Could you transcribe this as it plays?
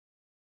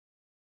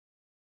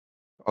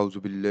أعوذ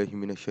بالله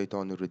من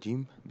الشيطان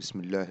الرجيم بسم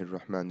الله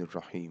الرحمن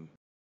الرحيم.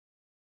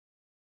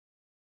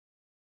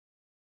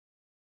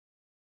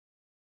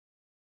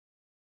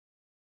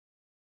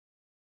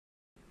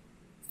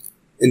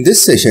 In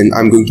this session,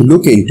 I'm going to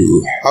look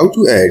into how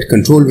to add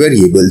control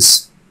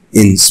variables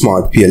in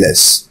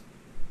SmartPLS.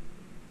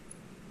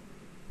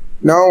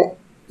 Now,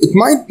 it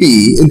might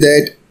be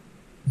that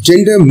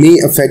gender may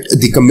affect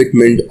the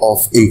commitment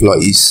of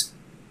employees,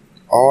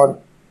 or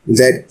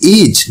that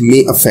age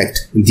may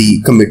affect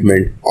the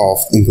commitment of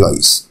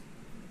employees.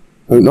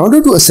 In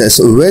order to assess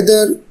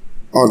whether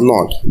or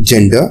not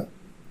gender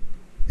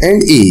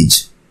and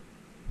age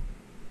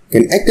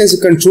can act as a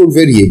control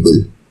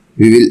variable,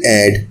 we will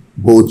add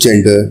both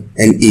gender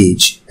and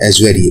age as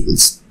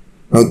variables.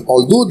 Now,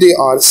 although they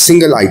are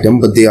single item,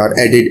 but they are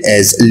added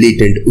as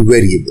latent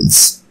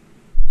variables.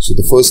 So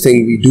the first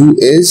thing we do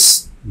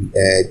is we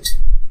add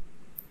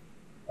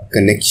a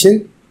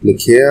connection, click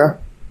here,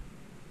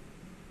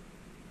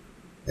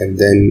 and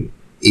then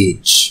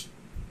age.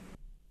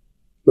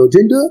 Now,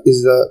 gender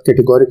is a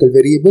categorical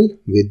variable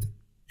with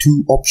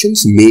two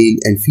options, male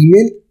and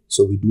female,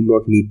 so we do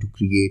not need to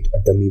create a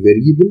dummy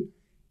variable.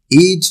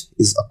 Age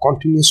is a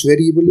continuous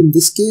variable in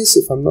this case,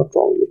 if I'm not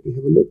wrong. Let me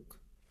have a look.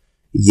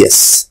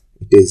 Yes,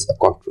 it is a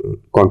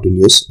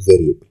continuous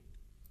variable.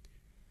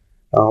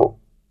 Now,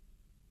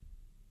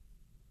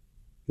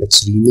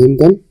 let's rename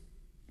them.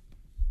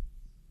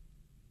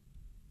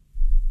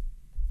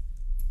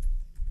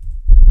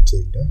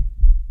 Gender,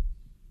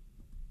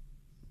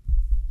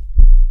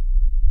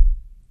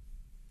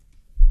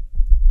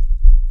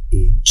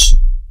 age.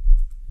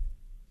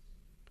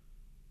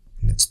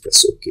 Let's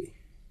press OK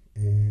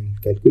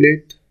and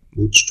calculate.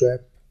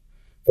 Bootstrap.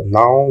 For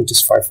now,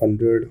 just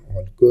 500,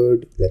 all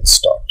good. Let's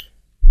start.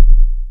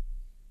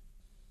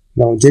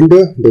 Now,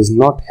 gender does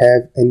not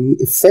have any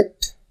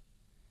effect,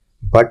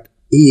 but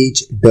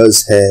age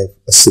does have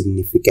a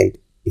significant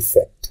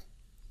effect.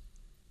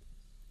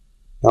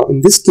 Now,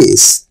 in this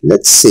case,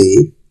 let's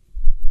say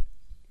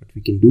what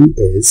we can do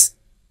is,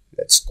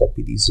 let's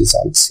copy these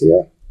results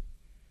here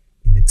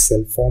in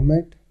Excel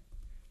format,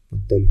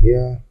 put them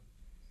here.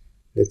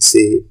 Let's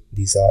say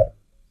these are,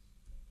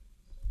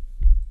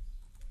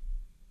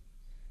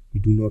 we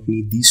do not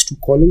need these two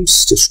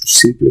columns, just to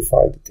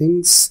simplify the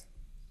things.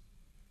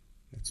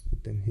 Let's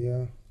put them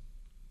here.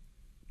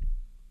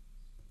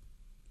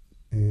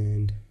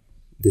 And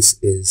this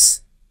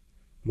is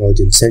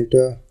margin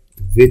center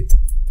with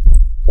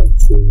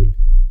control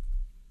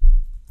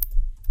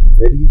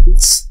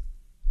variables.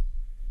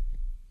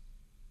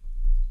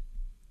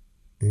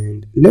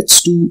 And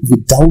let's do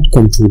without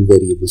control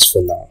variables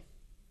for now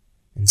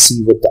and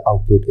see what the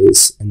output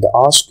is. And the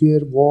R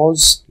square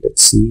was,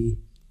 let's see,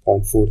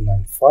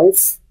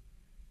 0.495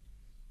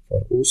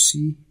 for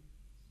OC,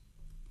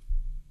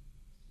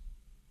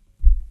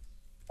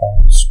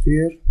 R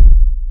square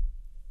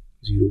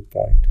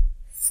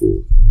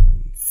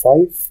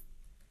 0.495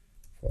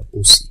 for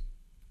OC.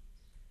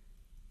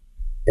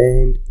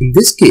 And in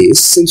this case,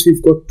 since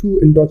we've got two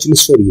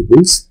endogenous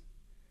variables,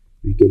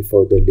 we can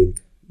further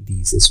link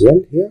these as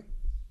well here.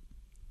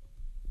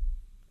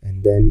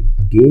 And then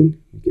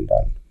again, we can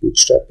run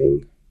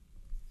bootstrapping.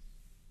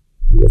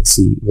 And let's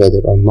see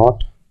whether or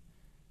not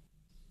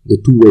the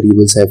two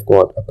variables have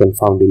got a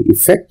confounding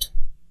effect,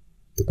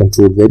 the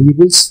control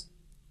variables.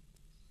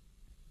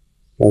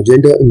 Now,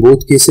 gender in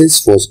both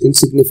cases was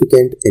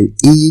insignificant, and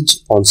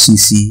age on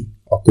CC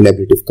or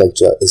collaborative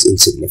culture is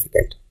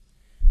insignificant.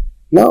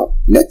 Now,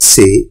 let's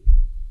say,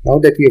 now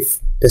that we have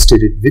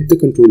tested it with the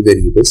control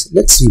variables,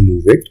 let's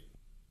remove it.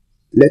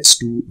 Let's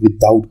do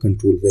without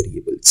control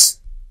variables.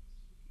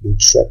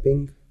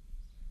 Bootstrapping,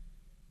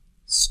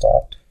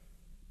 start.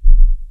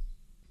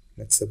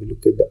 Let's have a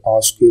look at the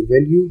R square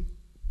value,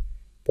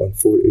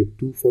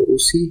 0.482 for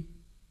OC.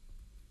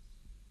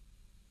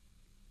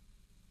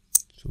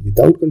 So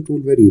without control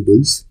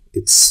variables,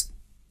 it's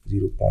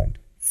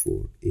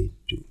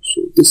 0.482.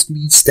 So this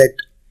means that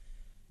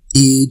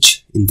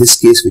age, in this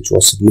case, which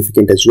was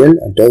significant as well,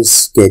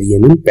 does carry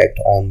an impact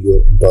on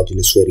your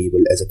endogenous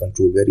variable as a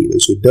control variable.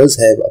 So it does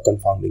have a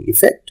confounding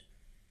effect.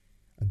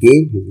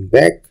 Again, moving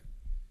back,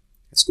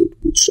 let's go to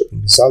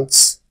bootstrapping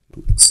results,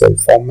 to Excel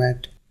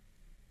format,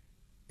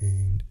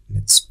 and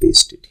let's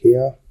paste it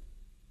here.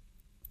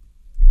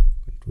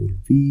 Control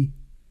V,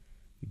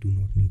 we do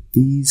not need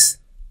these,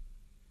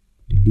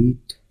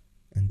 delete,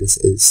 and this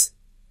is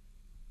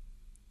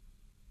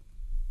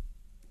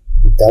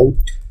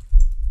without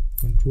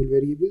control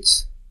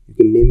variables. You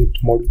can name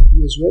it model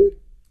 2 as well.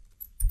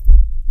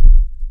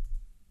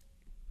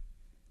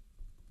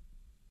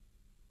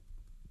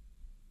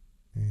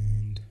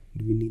 And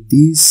do we need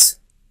these?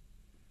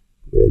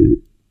 Well,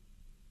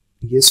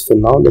 yes, for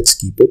now, let's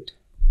keep it.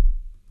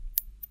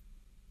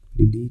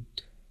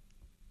 Delete.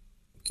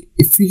 Okay,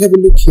 if we have a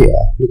look here,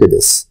 look at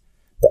this.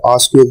 The R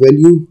square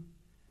value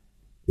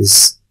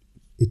is,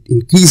 it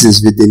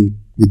increases with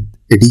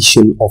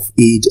addition of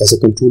age as a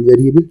control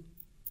variable.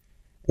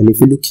 And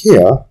if you look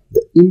here,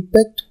 the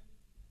impact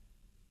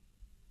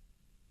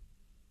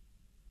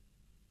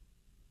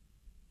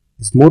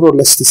is more or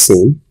less the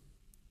same,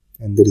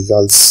 and the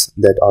results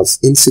that are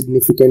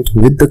insignificant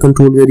with the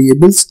control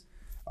variables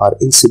are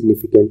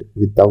insignificant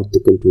without the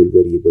control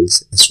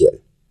variables as well.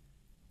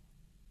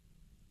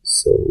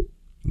 So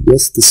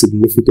yes, the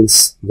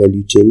significance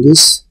value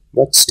changes,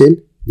 but still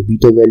the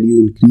beta value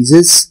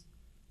increases.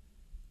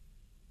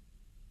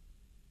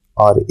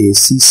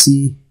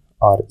 RACC,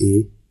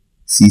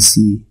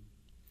 RACC.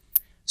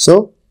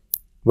 So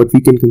what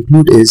we can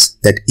conclude is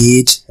that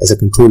age as a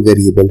control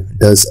variable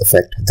does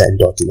affect the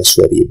endogenous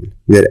variable,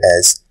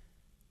 whereas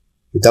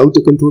without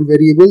the control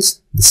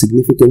variables, the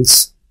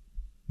significance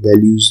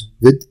values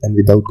with and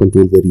without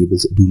control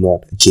variables do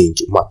not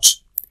change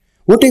much.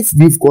 What if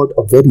we've got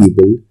a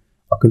variable,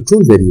 a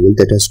control variable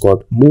that has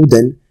got more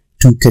than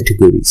 2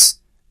 categories?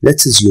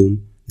 Let's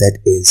assume that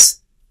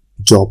is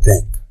job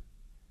rank.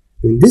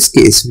 In this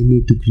case, we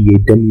need to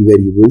create dummy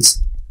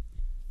variables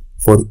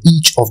for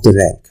each of the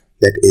rank.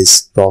 That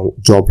is from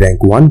job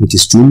rank 1, which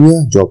is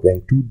junior, job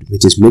rank 2,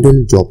 which is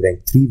middle, job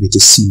rank 3, which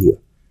is senior.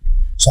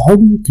 So how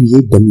do you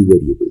create dummy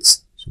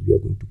variables? So we are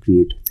going to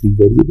create 3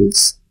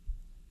 variables.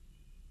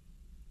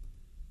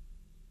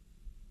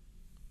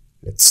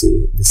 Let's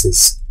say this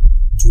is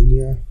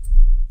junior,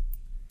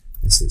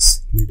 this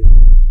is middle,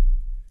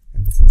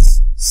 and this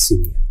is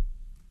senior.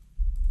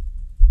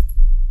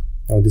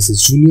 Now this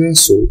is junior,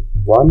 so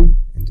 1,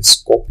 and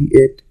just copy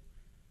it.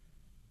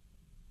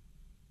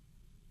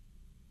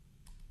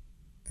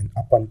 And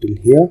up until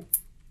here,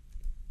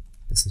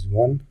 this is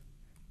 1,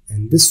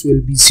 and this will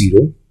be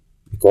 0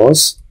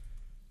 because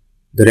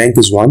the rank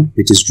is 1,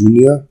 which is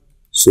junior,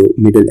 so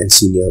middle and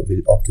senior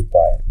will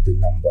occupy the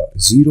number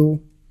 0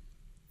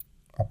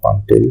 up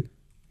until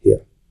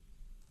here.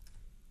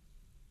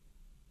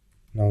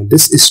 Now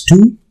this is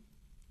 2,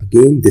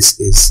 again this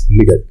is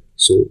middle,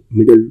 so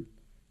middle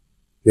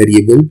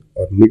variable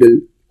or middle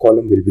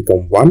column will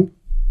become 1.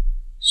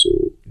 So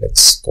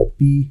let's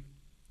copy,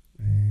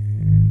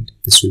 and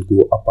this will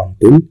go up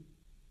until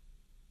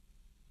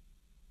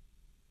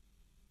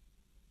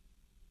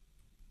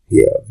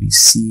here we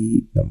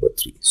see number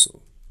 3,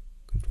 so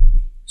Control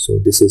V. So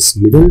this is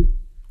middle,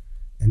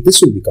 and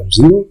this will become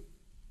 0.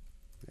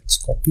 Let's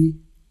copy,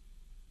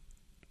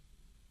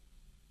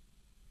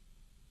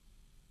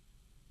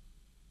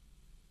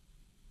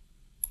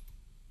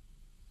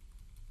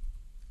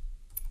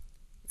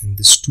 and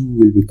this 2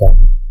 will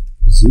become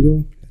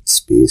 0. Let's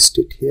paste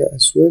it here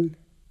as well.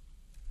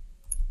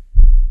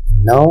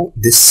 And now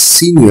this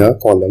senior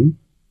column,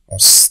 or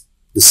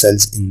the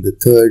cells in the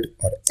third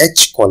or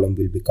H column,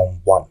 will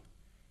become 1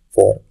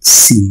 for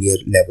senior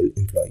level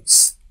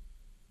employees,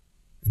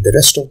 and the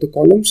rest of the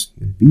columns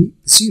will be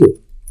 0.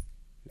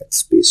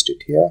 Let's paste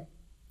it here.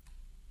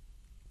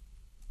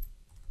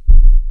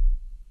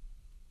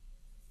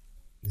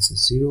 This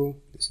is 0,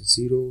 this is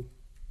 0,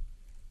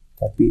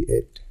 copy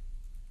it,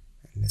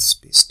 and let's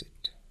paste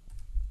it.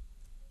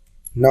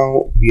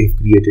 Now we have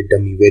created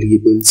dummy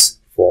variables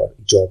for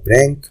job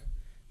rank.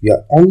 We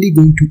are only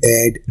going to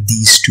add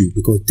these 2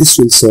 because this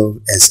will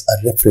serve as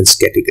a reference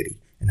category.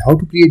 And how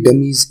to create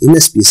dummies in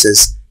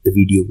SPSS, the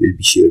video will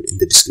be shared in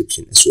the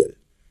description as well.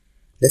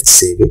 Let's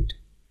save it.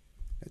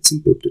 Let's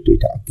import the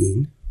data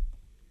again.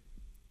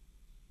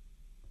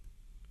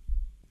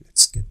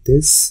 Let's get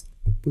this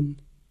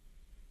open.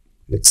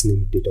 Let's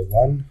name it data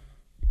 1.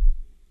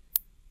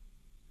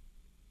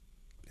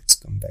 Let's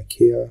come back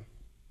here.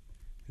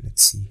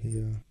 Let's see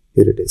here.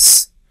 Here it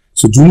is.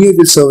 So junior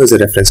will serve as a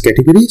reference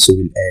category. So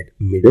we'll add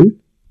middle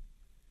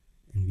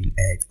and we'll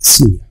add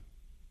senior.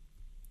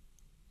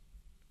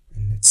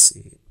 And let's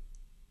say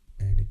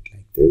add it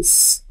like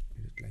this.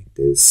 Add it like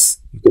this.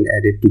 You can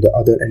add it to the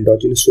other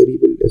endogenous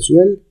variable as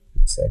well.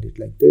 Let's add it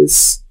like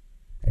this.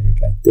 Add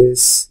it like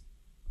this.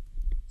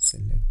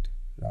 Select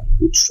run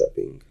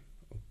bootstrapping.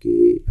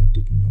 Okay, I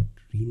did not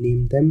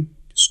rename them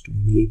just to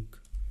make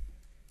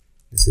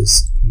this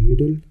is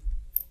middle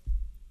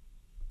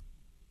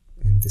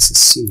and this is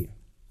senior.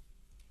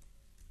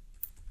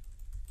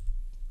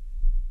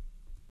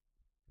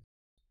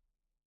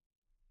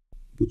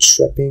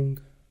 Bootstrapping,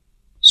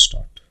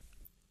 start.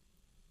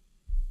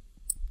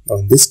 Now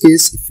in this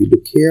case, if we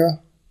look here,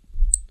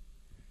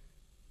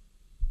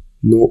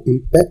 no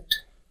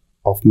impact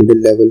of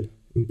middle level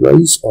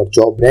employees or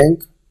job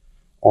rank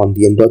on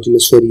the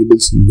endogenous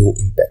variables, no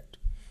impact.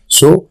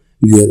 So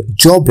your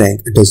job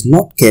rank does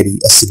not carry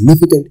a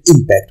significant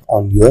impact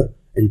on your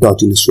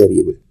endogenous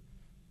variable.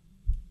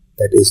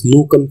 That is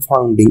no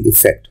confounding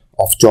effect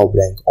of job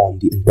rank on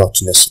the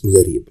endogenous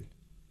variable.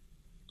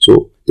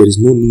 So there is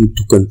no need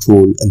to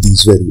control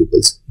these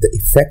variables. The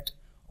effect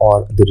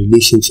or the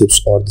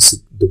relationships or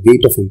the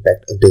weight of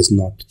impact does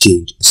not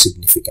change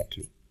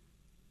significantly.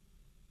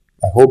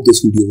 I hope this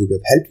video would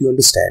have helped you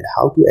understand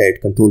how to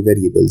add control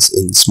variables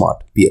in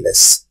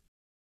SmartPLS.